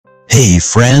Hey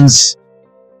friends,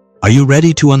 are you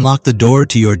ready to unlock the door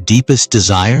to your deepest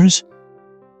desires?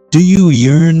 Do you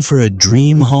yearn for a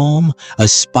dream home,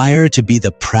 aspire to be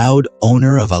the proud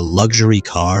owner of a luxury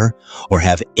car, or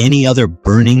have any other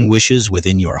burning wishes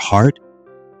within your heart?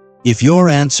 If your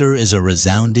answer is a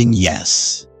resounding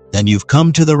yes, then you've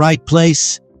come to the right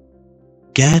place.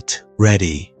 Get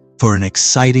ready for an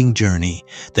exciting journey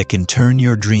that can turn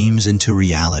your dreams into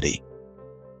reality.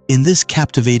 In this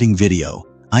captivating video,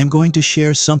 I'm going to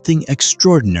share something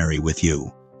extraordinary with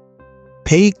you.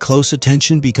 Pay close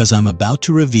attention because I'm about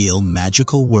to reveal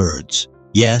magical words.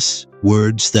 Yes,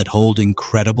 words that hold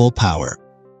incredible power.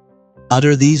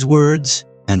 Utter these words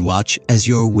and watch as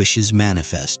your wishes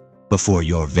manifest before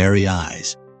your very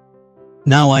eyes.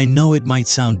 Now, I know it might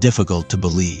sound difficult to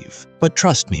believe, but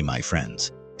trust me, my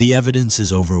friends, the evidence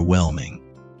is overwhelming.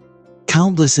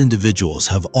 Countless individuals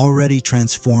have already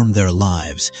transformed their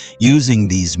lives using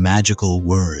these magical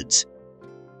words.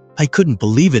 I couldn't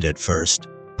believe it at first,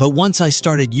 but once I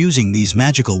started using these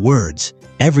magical words,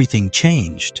 everything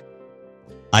changed.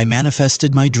 I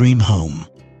manifested my dream home,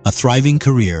 a thriving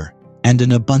career, and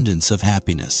an abundance of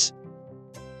happiness.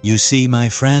 You see, my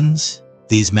friends,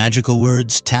 these magical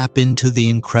words tap into the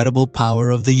incredible power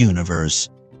of the universe.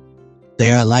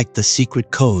 They are like the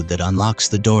secret code that unlocks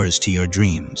the doors to your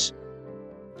dreams.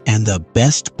 And the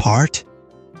best part?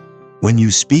 When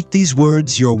you speak these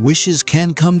words, your wishes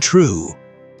can come true.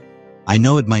 I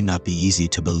know it might not be easy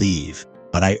to believe,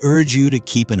 but I urge you to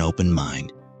keep an open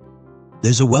mind.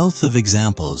 There's a wealth of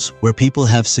examples where people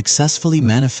have successfully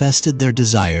manifested their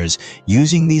desires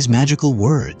using these magical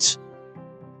words.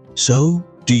 So,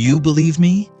 do you believe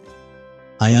me?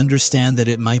 I understand that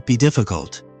it might be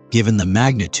difficult, given the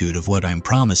magnitude of what I'm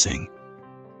promising.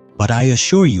 But I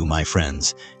assure you, my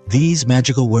friends, these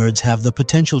magical words have the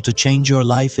potential to change your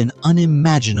life in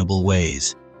unimaginable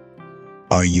ways.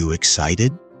 Are you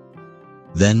excited?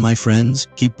 Then, my friends,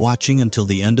 keep watching until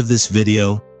the end of this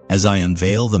video as I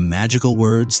unveil the magical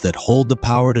words that hold the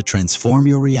power to transform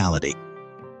your reality.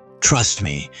 Trust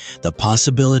me, the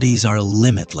possibilities are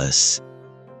limitless.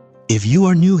 If you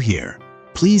are new here,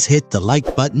 please hit the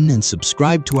like button and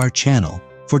subscribe to our channel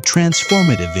for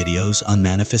transformative videos on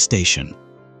manifestation.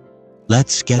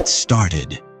 Let's get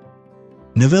started.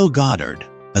 Neville Goddard,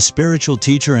 a spiritual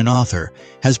teacher and author,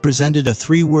 has presented a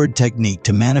 3-word technique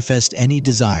to manifest any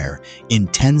desire in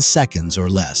 10 seconds or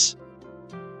less.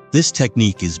 This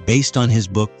technique is based on his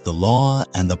book, The Law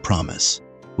and the Promise,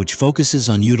 which focuses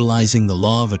on utilizing the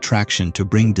law of attraction to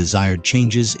bring desired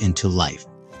changes into life.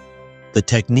 The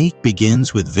technique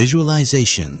begins with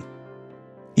visualization.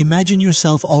 Imagine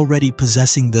yourself already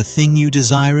possessing the thing you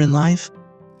desire in life.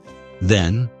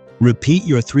 Then, repeat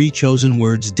your 3 chosen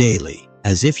words daily,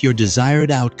 as if your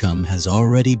desired outcome has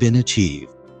already been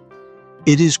achieved.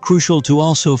 It is crucial to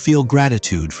also feel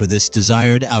gratitude for this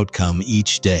desired outcome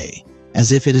each day,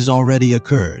 as if it has already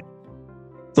occurred.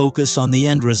 Focus on the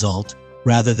end result,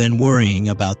 rather than worrying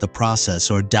about the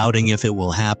process or doubting if it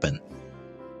will happen.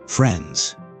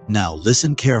 Friends, now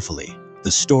listen carefully, the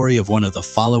story of one of the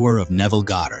followers of Neville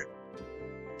Goddard.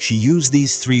 She used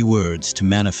these 3 words to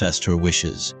manifest her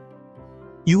wishes.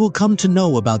 You will come to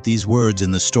know about these words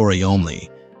in the story only,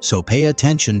 so pay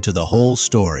attention to the whole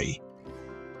story.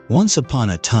 Once upon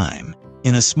a time,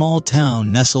 in a small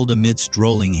town nestled amidst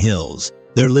rolling hills,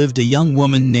 there lived a young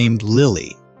woman named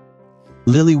Lily.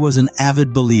 Lily was an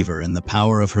avid believer in the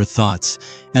power of her thoughts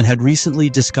and had recently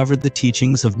discovered the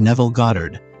teachings of Neville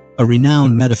Goddard, a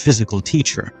renowned metaphysical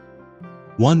teacher.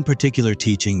 One particular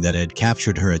teaching that had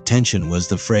captured her attention was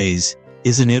the phrase,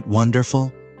 "Isn't it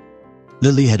wonderful?"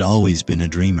 Lily had always been a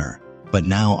dreamer, but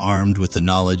now armed with the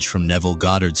knowledge from Neville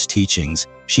Goddard's teachings,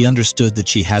 she understood that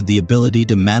she had the ability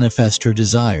to manifest her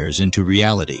desires into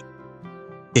reality.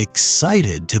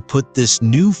 Excited to put this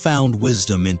newfound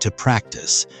wisdom into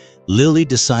practice, Lily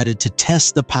decided to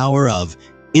test the power of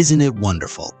 "Isn't it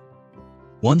wonderful?"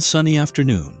 One sunny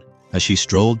afternoon, as she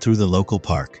strolled through the local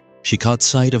park, she caught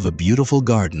sight of a beautiful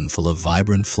garden full of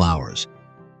vibrant flowers.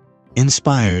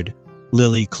 Inspired,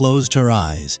 Lily closed her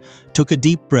eyes, took a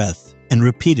deep breath, and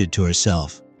repeated to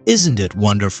herself, "Isn't it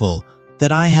wonderful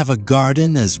that I have a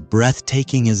garden as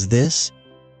breathtaking as this?"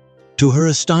 To her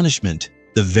astonishment,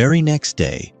 the very next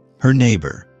day, her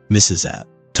neighbor, Mrs.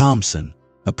 Thompson,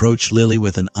 approached Lily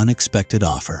with an unexpected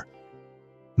offer.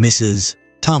 Mrs.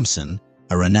 Thompson,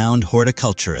 a renowned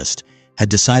horticulturist, had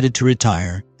decided to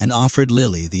retire and offered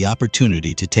Lily the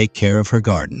opportunity to take care of her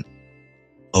garden.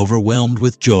 Overwhelmed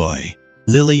with joy,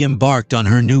 Lily embarked on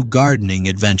her new gardening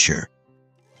adventure.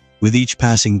 With each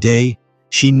passing day,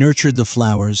 she nurtured the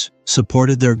flowers,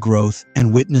 supported their growth,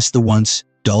 and witnessed the once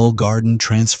dull garden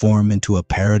transform into a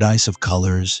paradise of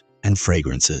colors and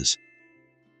fragrances.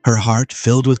 Her heart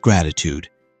filled with gratitude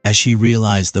as she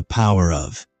realized the power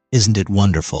of, "Isn't it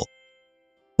wonderful?"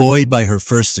 Buoyed by her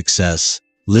first success,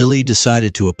 Lily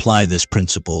decided to apply this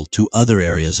principle to other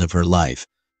areas of her life.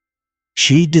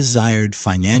 She desired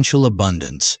financial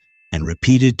abundance and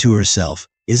repeated to herself,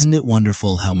 "Isn't it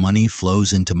wonderful how money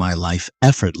flows into my life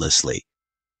effortlessly?"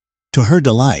 To her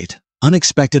delight,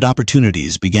 unexpected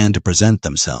opportunities began to present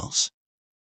themselves.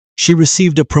 She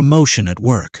received a promotion at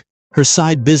work, her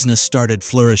side business started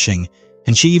flourishing,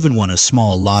 and she even won a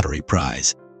small lottery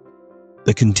prize.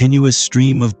 The continuous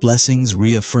stream of blessings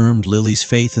reaffirmed Lily's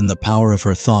faith in the power of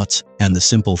her thoughts and the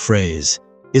simple phrase,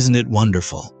 "Isn't it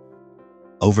wonderful?"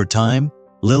 Over time,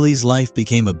 Lily's life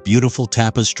became a beautiful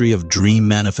tapestry of dream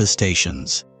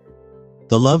manifestations.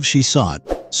 The love she sought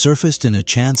surfaced in a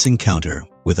chance encounter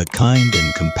with a kind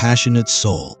and compassionate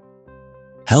soul.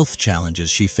 Health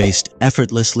challenges she faced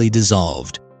effortlessly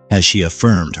dissolved as she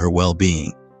affirmed her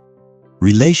well-being.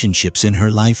 Relationships in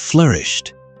her life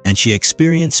flourished, and she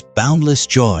experienced boundless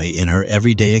joy in her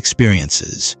everyday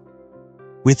experiences.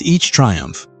 With each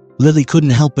triumph, Lily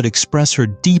couldn't help but express her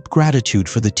deep gratitude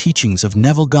for the teachings of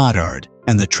Neville Goddard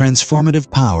and the transformative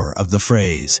power of the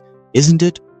phrase, "Isn't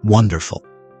it wonderful?"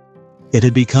 It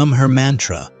had become her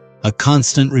mantra, a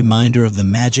constant reminder of the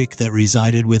magic that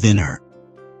resided within her.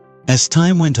 As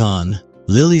time went on,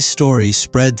 Lily's story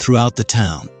spread throughout the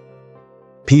town.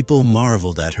 People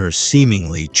marveled at her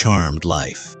seemingly charmed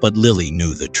life, but Lily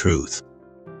knew the truth.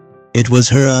 It was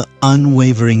her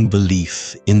unwavering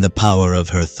belief in the power of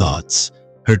her thoughts,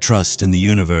 her trust in the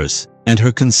universe, and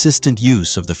her consistent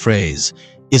use of the phrase,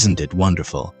 "Isn't it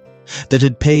wonderful?" that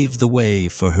had paved the way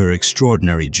for her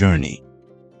extraordinary journey.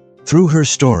 Through her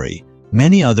story,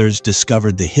 many others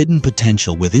discovered the hidden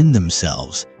potential within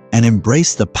themselves and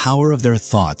embraced the power of their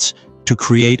thoughts to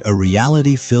create a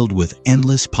reality filled with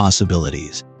endless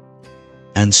possibilities.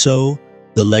 And so,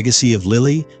 the legacy of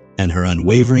Lily and her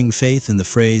unwavering faith in the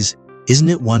phrase, "Isn't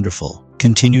it wonderful?"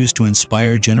 continues to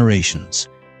inspire generations,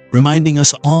 reminding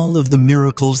us all of the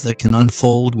miracles that can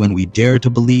unfold when we dare to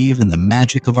believe in the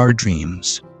magic of our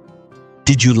dreams.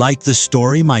 Did you like the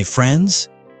story, my friends?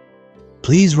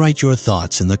 Please write your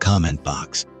thoughts in the comment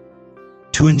box.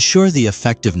 To ensure the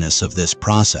effectiveness of this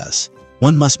process,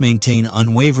 one must maintain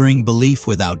unwavering belief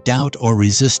without doubt or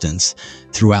resistance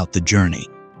throughout the journey.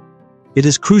 It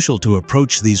is crucial to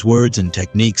approach these words and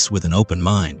techniques with an open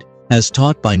mind, as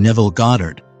taught by Neville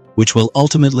Goddard, which will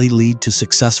ultimately lead to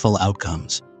successful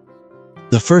outcomes.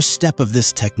 The first step of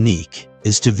this technique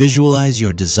is to visualize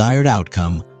your desired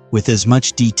outcome with as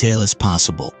much detail as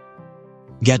possible.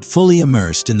 Get fully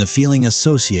immersed in the feeling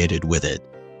associated with it.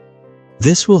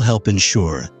 This will help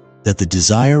ensure that the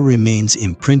desire remains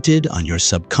imprinted on your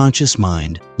subconscious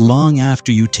mind long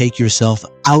after you take yourself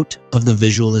out of the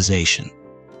visualization.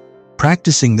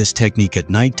 Practicing this technique at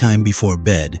nighttime before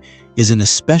bed is an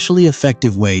especially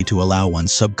effective way to allow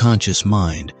one's subconscious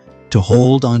mind to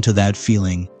hold onto that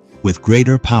feeling with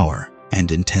greater power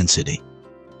and intensity.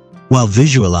 While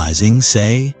visualizing,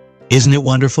 say, "Isn't it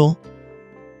wonderful?"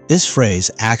 This phrase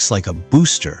acts like a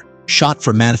booster shot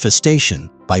for manifestation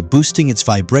by boosting its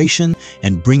vibration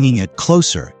and bringing it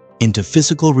closer into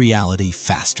physical reality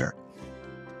faster.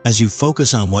 As you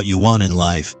focus on what you want in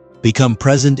life, become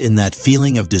present in that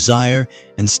feeling of desire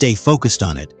and stay focused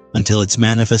on it until its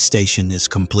manifestation is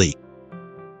complete.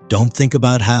 Don't think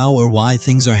about how or why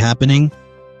things are happening.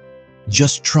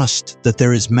 Just trust that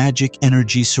there is magic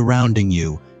energy surrounding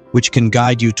you, which can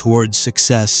guide you towards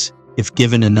success if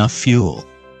given enough fuel.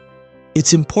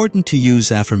 It's important to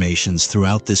use affirmations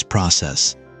throughout this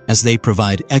process, as they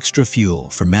provide extra fuel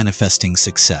for manifesting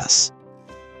success.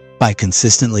 By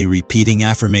consistently repeating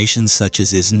affirmations such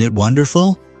as "Isn't it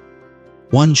wonderful?"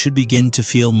 one should begin to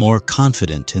feel more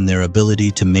confident in their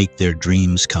ability to make their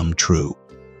dreams come true.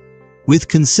 With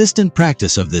consistent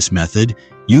practice of this method,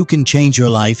 you can change your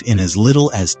life in as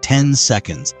little as 10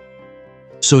 seconds.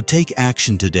 So take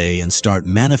action today and start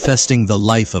manifesting the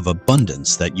life of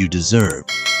abundance that you deserve.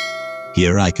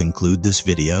 Here I conclude this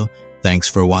video. Thanks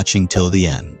for watching till the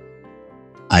end.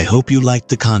 I hope you liked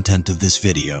the content of this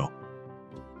video.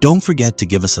 Don't forget to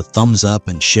give us a thumbs up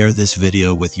and share this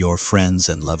video with your friends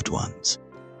and loved ones.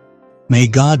 May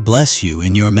God bless you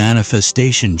in your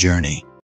manifestation journey.